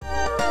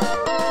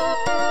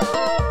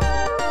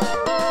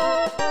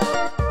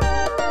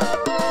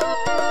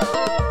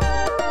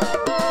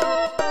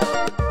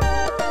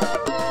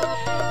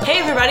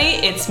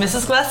it's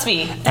Mrs.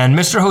 Gillespie. And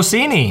Mr.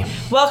 Hosseini.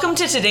 Welcome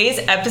to today's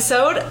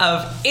episode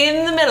of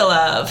In the Middle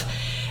of.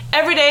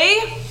 Every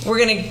day, we're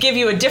going to give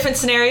you a different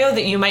scenario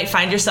that you might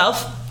find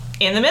yourself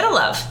in the middle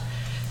of.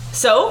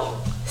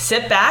 So,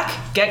 sit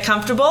back, get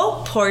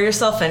comfortable, pour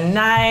yourself a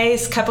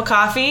nice cup of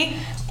coffee.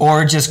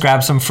 Or just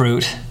grab some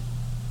fruit.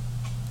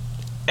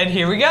 And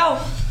here we go.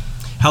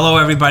 Hello,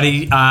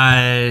 everybody.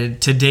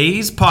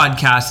 Today's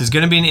podcast is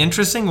going to be an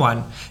interesting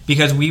one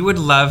because we would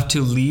love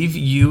to leave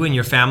you and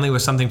your family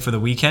with something for the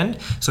weekend.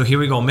 So here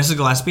we go. Mrs.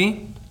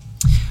 Gillespie,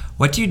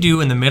 what do you do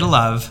in the middle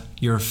of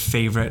your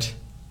favorite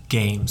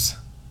games?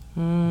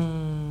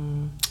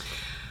 Well,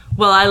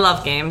 I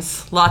love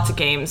games. Lots of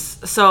games.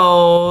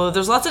 So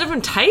there's lots of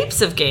different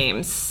types of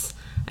games.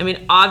 I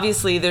mean,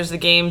 obviously, there's the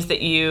games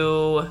that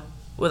you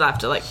would have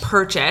to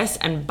purchase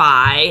and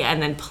buy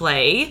and then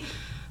play.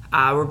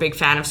 We're a big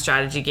fan of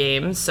strategy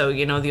games, so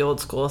you know the old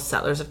school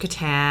Settlers of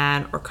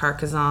Catan or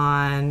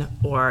Carcassonne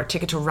or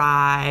Ticket to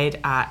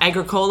Ride,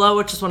 Agricola,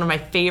 which is one of my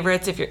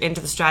favorites if you're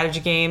into the strategy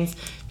games.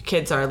 Your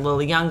kids are a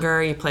little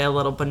younger, you play a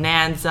little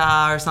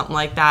Bonanza or something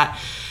like that.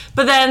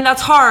 But then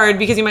that's hard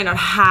because you might not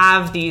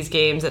have these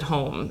games at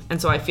home. And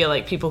so I feel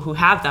like people who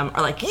have them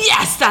are like,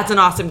 yes, that's an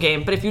awesome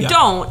game. But if you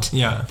don't,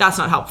 that's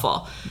not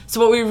helpful. So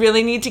what we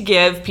really need to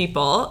give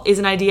people is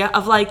an idea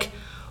of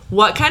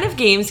what kind of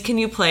games can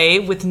you play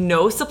with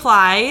no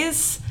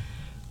supplies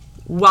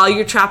while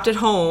you're trapped at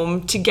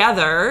home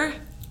together?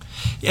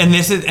 And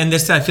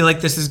this I feel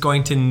like this is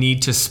going to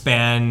need to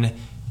span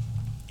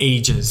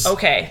ages.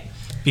 Okay.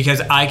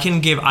 Because I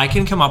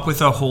can come up with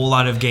a whole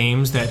lot of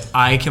games that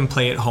I can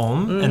play at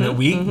home and that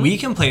we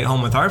can play at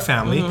home with our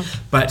family.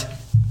 But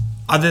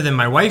other than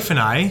my wife and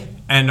I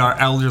and our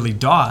elderly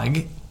dog,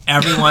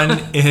 everyone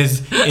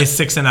is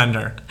 6 and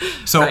under.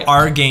 So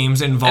our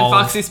games involve...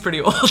 And Foxy's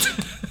pretty old.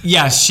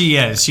 Yes, she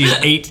is. She's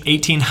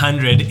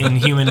 1800 in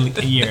human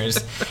years.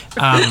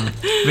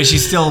 But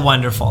she's still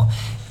wonderful.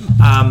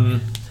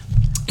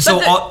 So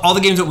all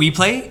the games that we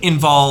play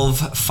involve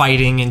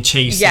fighting and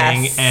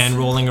chasing and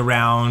rolling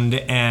around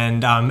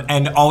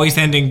and always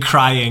ending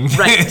crying.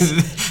 Right.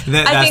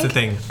 That's the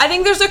thing. I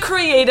think there's a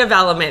creative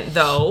element,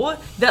 though,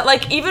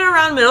 that even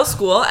around middle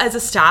school as a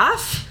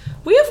staff...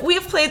 We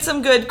have played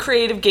some good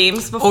creative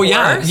games before. Oh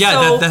yeah,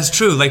 that's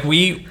true.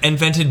 We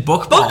invented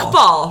book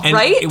ball. And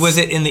right? Was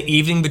it in the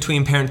evening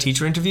between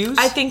parent-teacher interviews?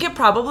 I think it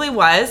probably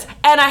was.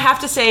 And I have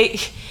to say,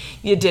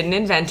 you didn't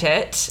invent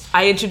it.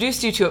 I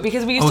introduced you to it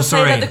because we used to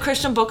play it at the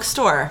Christian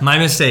bookstore. My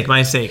mistake.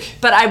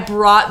 But I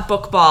brought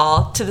book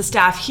ball to the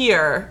staff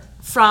here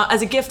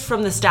as a gift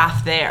from the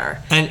staff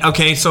there. And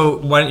okay, so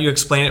why don't you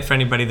explain it for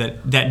anybody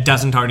that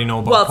doesn't already know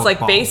about book ball? Well,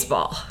 it's like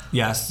baseball.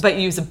 Yes. But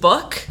you use a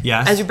book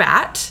as your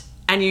bat.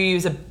 And you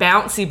use a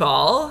bouncy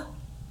ball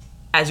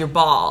as your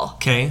ball.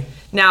 Okay.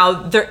 Now,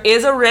 there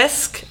is a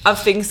risk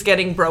of things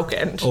getting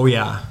broken. Oh,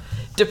 yeah.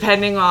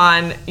 Depending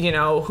on,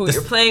 who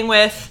you're playing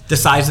with. The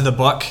size of the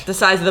book.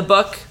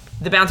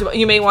 The bouncy ball.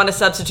 You may want to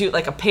substitute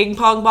a ping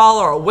pong ball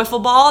or a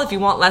wiffle ball if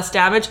you want less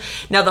damage.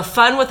 Now, the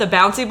fun with a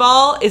bouncy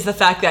ball is the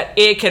fact that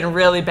it can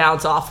really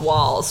bounce off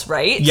walls,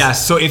 right?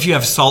 Yes. So if you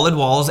have solid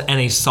walls and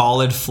a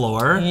solid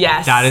floor,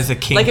 that is a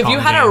king if you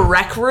had a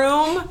rec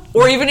room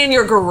or even in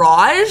your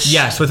garage.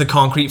 Yes, with a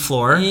concrete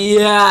floor.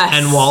 Yes.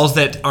 And walls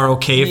that are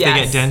okay if they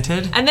get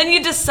dented. And then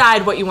you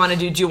decide what you want to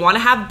do. Do you want to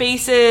have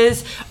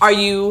bases? Are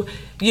you,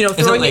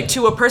 throwing it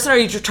to a person? Or are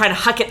you just trying to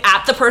huck it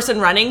at the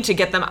person running to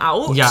get them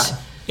out? Yeah.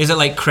 Is it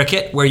like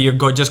cricket where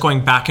you're just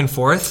going back and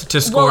forth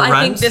to score runs? Well,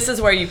 I think this is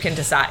where you can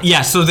decide.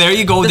 Yeah, so there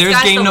you go. There's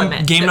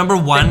game number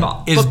one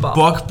is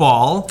book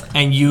ball,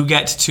 and you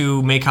get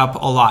to make up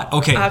a lot.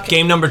 Okay,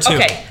 game number 2.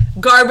 Okay,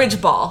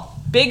 garbage ball.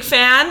 Big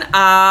fan.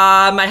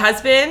 My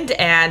husband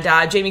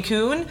and Jamie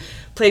Kuhn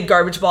played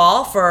garbage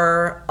ball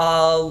for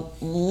a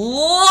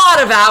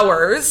lot of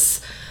hours.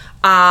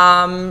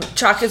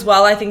 Chuck as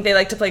well, I think they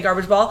like to play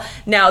garbage ball.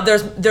 Now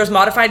there's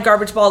modified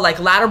garbage ball like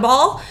ladder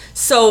ball,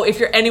 so if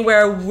you're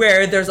anywhere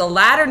where there's a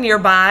ladder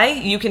nearby,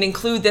 you can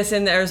include this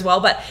in there as well.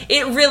 But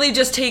it really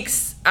just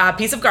takes a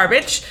piece of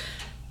garbage,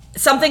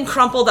 something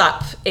crumpled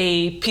up,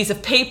 a piece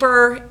of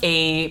paper,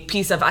 a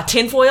piece of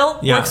tinfoil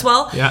works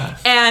well,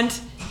 and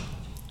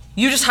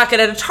you just huck it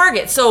at a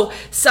target. So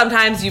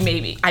sometimes you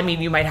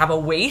might have a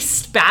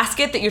waste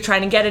basket that you're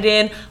trying to get it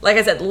in. Like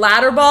I said,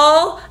 ladder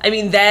ball,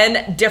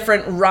 then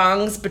different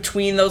rungs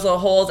between those little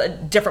holes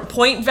at different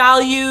point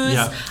values.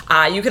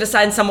 Yeah. You could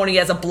assign somebody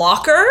as a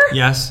blocker.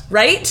 Yes.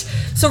 Right?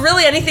 So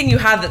really anything you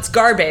have that's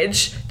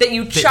garbage that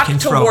you chuck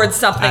towards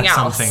something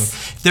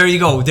else. There you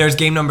go. There's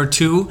game number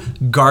 2,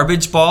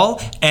 garbage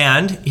ball.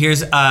 And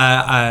here's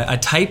a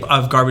type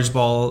of garbage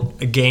ball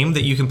game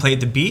that you can play at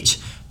the beach.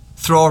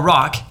 Throw a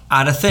rock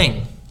at a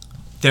thing.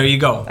 There you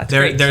go.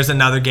 There's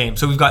another game.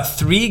 So we've got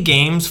 3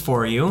 games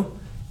for you.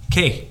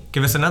 Okay,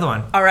 give us another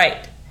one. All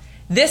right.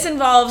 This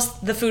involves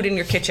the food in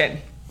your kitchen.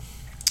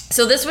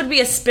 So this would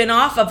be a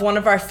spin-off of one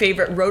of our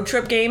favorite road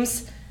trip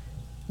games,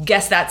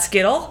 Guess That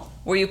Skittle.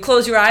 where you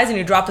close your eyes and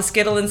you drop a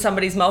Skittle in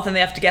somebody's mouth and they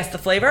have to guess the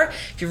flavor.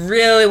 If you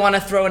really want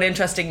to throw an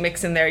interesting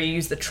mix in there, you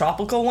use the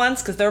tropical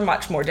ones because they're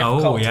much more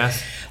difficult. Oh,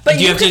 yes. But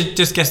do you have to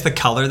just guess the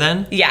color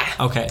then? Yeah.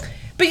 Okay.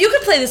 But you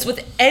could play this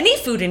with any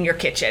food in your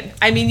kitchen.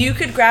 I mean, you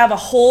could grab a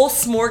whole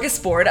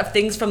smorgasbord of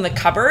things from the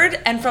cupboard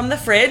and from the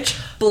fridge,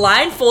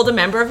 blindfold a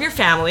member of your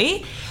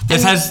family.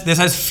 This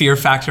has Fear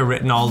Factor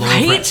written all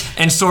over it.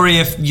 And sorry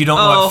if you don't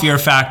know what Fear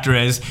Factor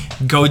is,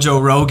 go Joe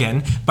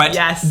Rogan. But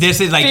yes,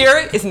 this is like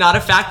fear is not a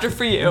factor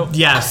for you.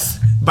 Yes,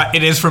 but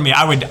it is for me.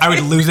 I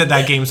would lose at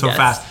that game so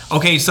fast.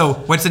 Okay, so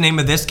what's the name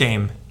of this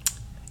game?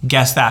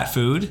 Guess that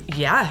food.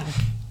 Yeah.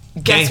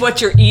 Guess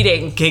what you're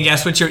eating. Okay,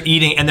 guess what you're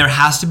eating. And there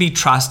has to be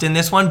trust in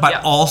this one,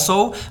 but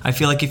also I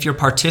feel like if you're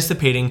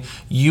participating,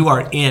 you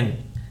are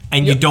in.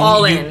 And you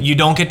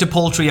don't get to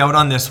poultry out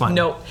on this one.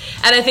 No.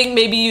 And I think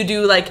maybe you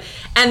do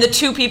and the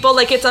two people,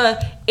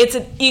 it's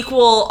an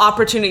equal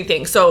opportunity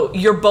thing. So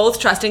you're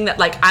both trusting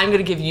that I'm going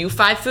to give you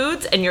 5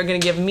 foods and you're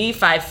going to give me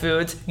 5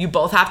 foods. You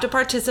both have to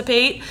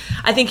participate.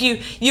 I think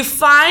you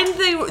find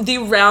the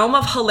realm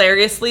of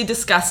hilariously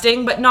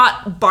disgusting, but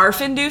not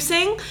barf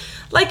inducing.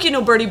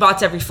 Bertie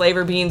Bott's Every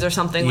Flavor Beans or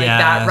something like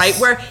that, right?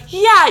 Where,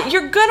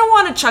 you're going to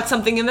want to chuck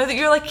something in there that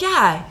you're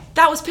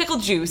that was pickle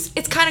juice.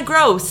 It's kind of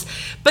gross.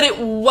 But it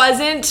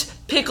wasn't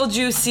pickle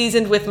juice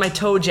seasoned with my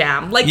toe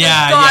jam. There's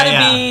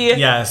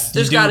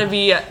got to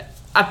be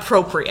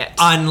appropriate.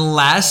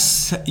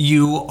 Unless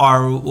you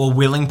are a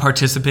willing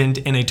participant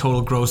in a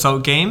total gross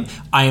out game,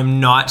 I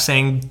am not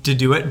saying to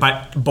do it,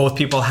 but both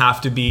people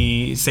have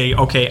to say,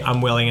 okay,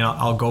 I'm willing and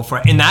I'll go for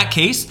it. In that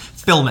case,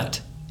 film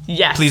it.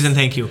 Yes. Please and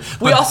thank you.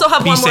 We also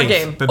have one more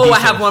game. I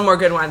have one more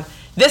good one.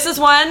 This is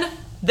one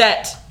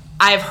that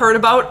I have heard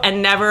about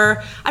and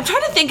never... I'm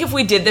trying to think if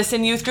we did this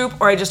in youth group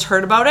or I just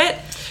heard about it.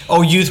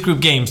 Oh, youth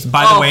group games.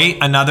 By the way,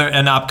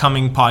 an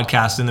upcoming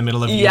podcast in the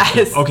middle of youth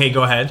group. Okay,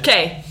 go ahead.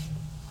 Okay.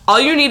 All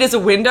you need is a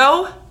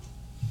window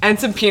and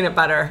some peanut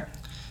butter.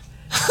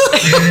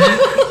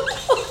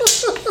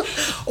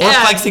 Or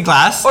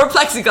plexiglass. Or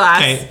plexiglass.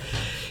 Okay.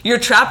 You're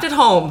trapped at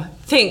home.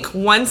 Think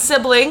one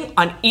sibling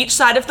on each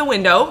side of the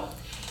window,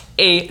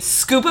 a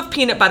scoop of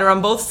peanut butter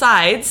on both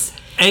sides.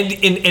 And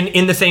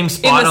in the same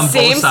spot on both sides.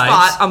 In the same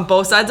spot on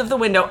both sides of the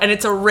window. And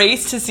it's a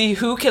race to see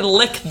who can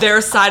lick their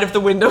side of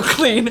the window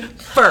clean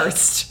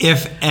first.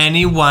 If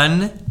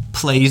anyone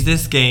plays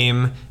this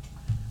game,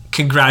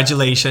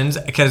 congratulations,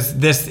 because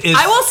this is...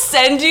 I will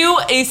send you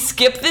a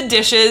Skip the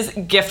Dishes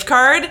gift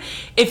card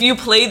if you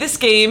play this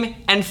game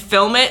and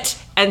film it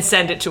and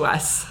send it to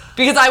us.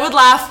 Because I would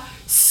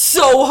laugh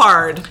so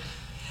hard.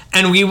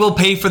 And we will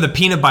pay for the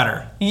peanut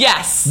butter.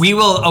 Yes. We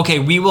will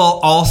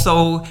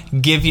also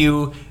give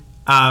you...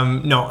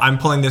 no, I'm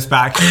pulling this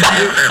back.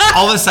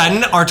 All of a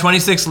sudden, our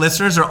 26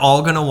 listeners are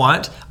all going to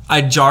want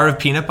a jar of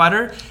peanut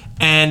butter.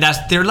 And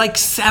they're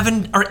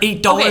 $7 or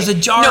 $8 a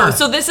jar. No,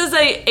 so this is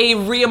a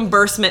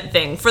reimbursement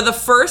thing. For the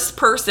first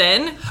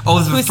person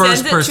who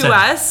sends it to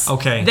us,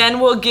 then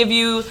we'll give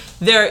you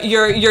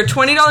your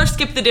 $20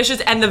 Skip the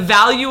Dishes and the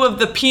value of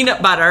the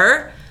peanut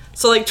butter.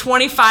 So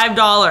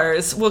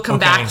 $25 will come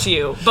back to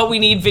you. But we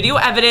need video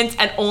evidence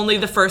and only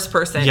the first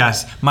person.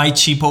 Yes. My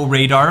cheapo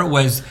radar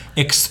was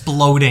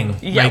exploding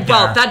right there.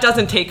 Well, that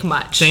doesn't take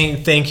much.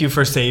 Thank you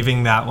for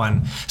saving that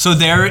one. So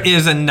there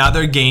is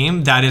another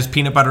game that is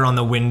peanut butter on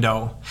the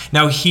window.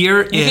 Now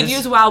you could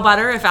use Wow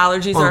Butter if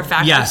allergies are a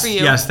factor for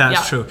you. Yes,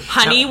 that's true.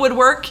 Honey would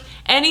work.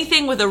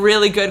 Anything with a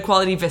really good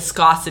quality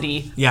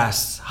viscosity.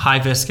 Yes, high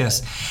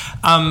viscous.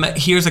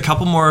 Here's a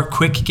couple more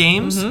quick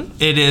games.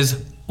 Mm-hmm. It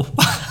is...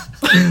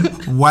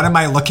 What am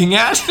I looking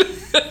at?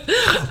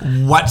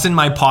 What's in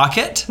my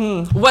pocket?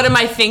 What am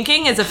I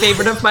thinking is a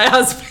favorite of my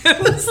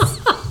husband's.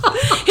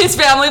 His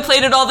family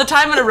played it all the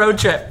time on a road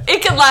trip.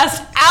 It can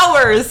last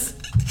hours.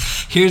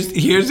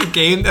 Here's a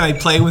game that I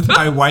play with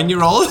my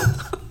 1-year-old.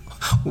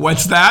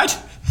 What's that?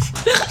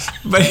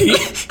 But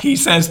he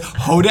says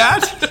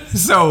Hodat.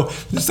 So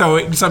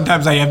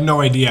sometimes I have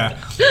no idea.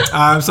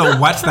 So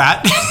what's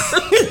that?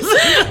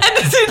 And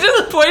does he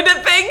just point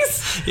at things?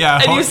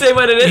 Yeah. And you say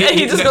what it is, and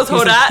he just goes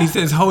Hodat. He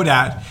says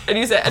Hodat. And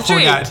you say a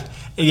tree. Hodat.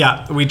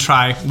 Yeah, we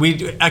try.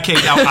 Now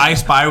I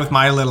Spy with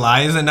My Little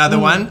Eye is another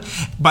one,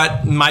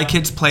 but my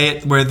kids play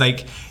it where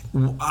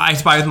I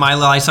spy with my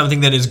little eye something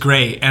that is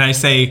gray, and I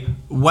say,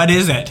 what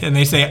is it? And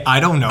they say, I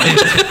don't know.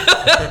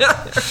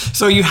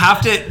 So you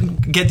have to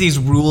get these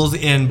rules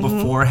in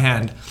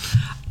beforehand.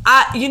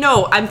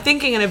 I'm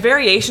thinking in a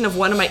variation of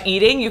what am I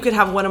eating, you could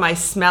have what am I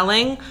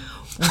smelling,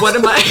 what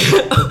am I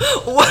hearing?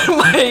 What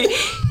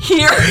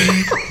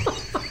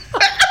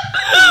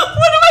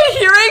am I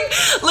hearing?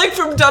 Like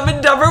from Dumb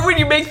and Dumber when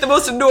you make the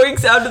most annoying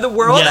sound in the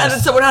world and then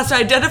someone has to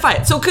identify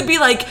it. So it could be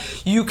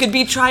you could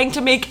be trying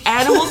to make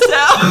animal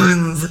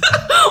sounds.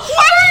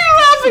 Why are you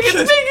laughing? It's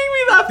making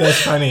me laugh.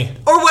 That's funny.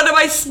 Or what am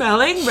I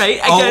smelling, right?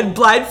 Again,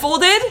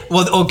 blindfolded.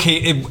 Well,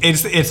 okay,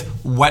 it's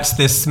what's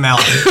this smell?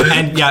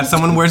 And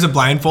someone wears a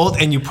blindfold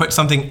and you put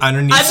something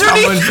underneath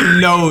someone's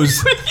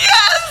nose.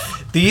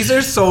 Yes! These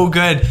are so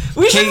good.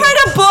 We should write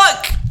a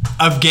book.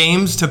 of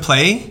games to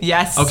play.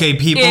 Yes. Okay,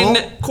 people. In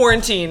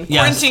quarantine.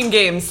 Yes. Quarantine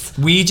games.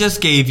 We just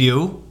gave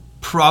you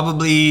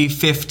probably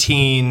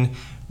 15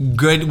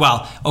 good.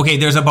 Well, okay,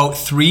 there's about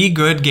 3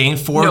 good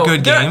games, 4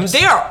 good games.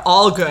 They are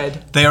all good.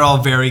 They are all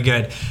very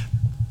good.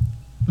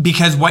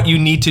 Because what you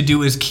need to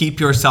do is keep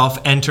yourself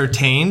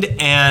entertained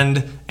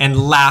and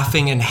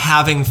laughing and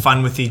having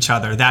fun with each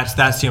other. That's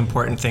the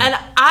important thing. And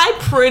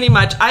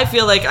I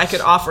feel like I could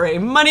offer a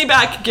money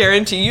back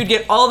guarantee. You'd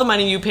get all the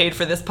money you paid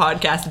for this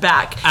podcast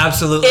back.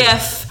 Absolutely.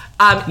 If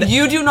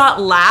you do not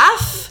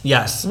laugh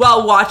Yes.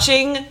 while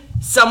watching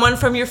someone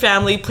from your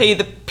family play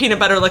the peanut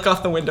butter lick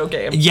off the window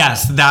game.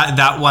 Yes,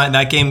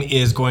 that game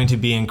is going to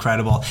be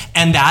incredible.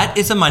 And that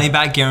is a money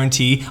back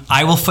guarantee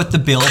I will foot the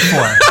bill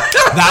for.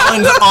 That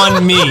one's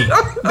on me.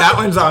 That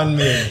one's on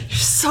me. You're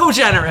so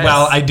generous.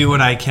 Well, I do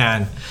what I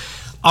can.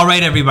 All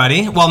right,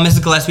 everybody. Well,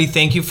 Mrs. Gillespie,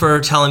 thank you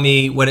for telling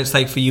me what it's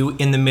like for you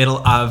in the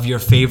middle of your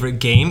favorite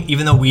game,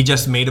 even though we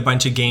just made a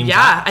bunch of games.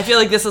 Yeah, I feel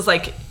like this is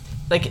like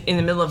in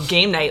the middle of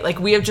game night. Like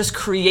we have just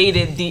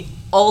created the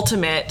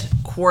ultimate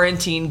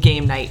quarantine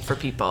game night for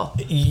people.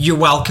 You're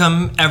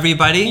welcome,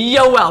 everybody.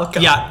 You're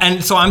welcome. Yeah,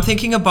 and so I'm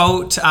thinking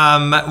about,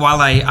 while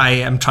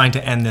I am trying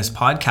to end this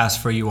podcast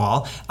for you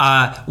all,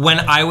 when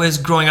I was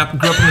grew up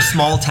in a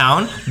small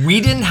town, we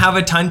didn't have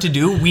a ton to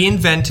do. We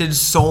invented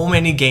so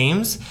many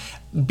games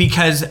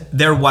because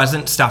there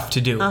wasn't stuff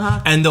to do.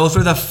 And those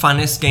were the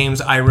funnest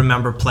games I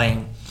remember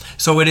playing.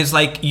 So it is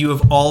like you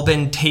have all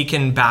been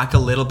taken back a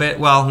little bit.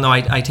 Well, no,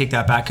 I take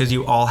that back because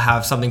you all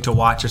have something to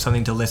watch or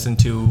something to listen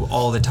to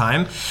all the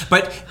time.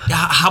 But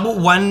how about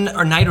one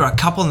night or a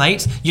couple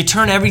nights, you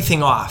turn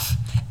everything off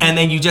and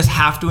then you just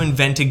have to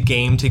invent a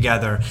game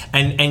together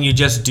and you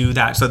just do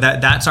that. So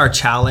that's our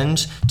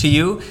challenge to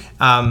you.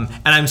 And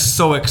I'm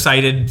so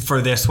excited for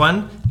this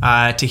one.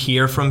 To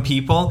hear from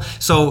people.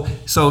 So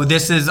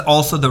this is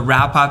also the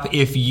wrap up.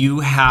 If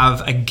you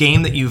have a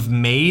game that you've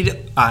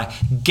made,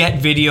 get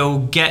video,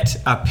 get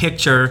a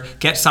picture,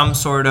 get some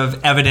sort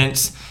of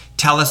evidence,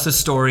 tell us the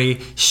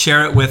story,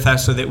 share it with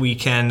us so that we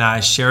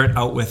can share it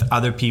out with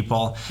other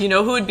people. You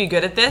know who would be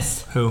good at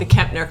this? Who? The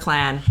Kempner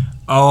clan.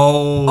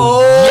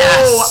 Oh,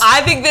 yes.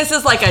 I think this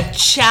is like a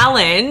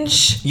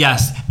challenge.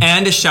 Yes,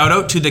 and a shout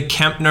out to the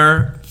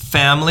Kempner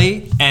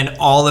family and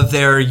all of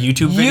their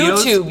YouTube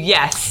videos. YouTube,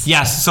 yes.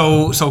 Yes,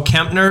 so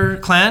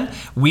Kempner clan,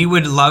 we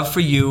would love for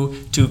you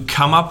to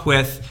come up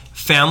with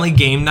family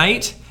game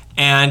night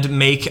and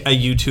make a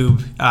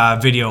YouTube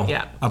video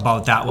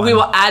about that one. We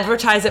will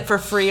advertise it for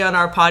free on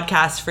our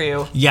podcast for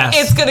you. Yes.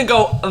 It's going to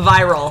go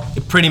viral.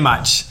 Pretty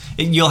much.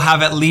 You'll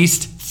have at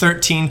least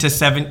 13 to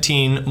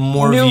 17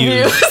 more New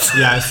views.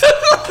 Yes.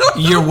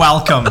 You're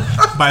welcome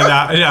by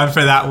that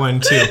for that one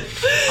too.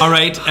 All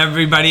right,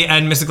 everybody,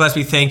 and Mrs.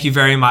 Gillespie, thank you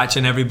very much,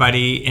 and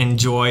everybody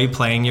enjoy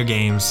playing your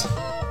games.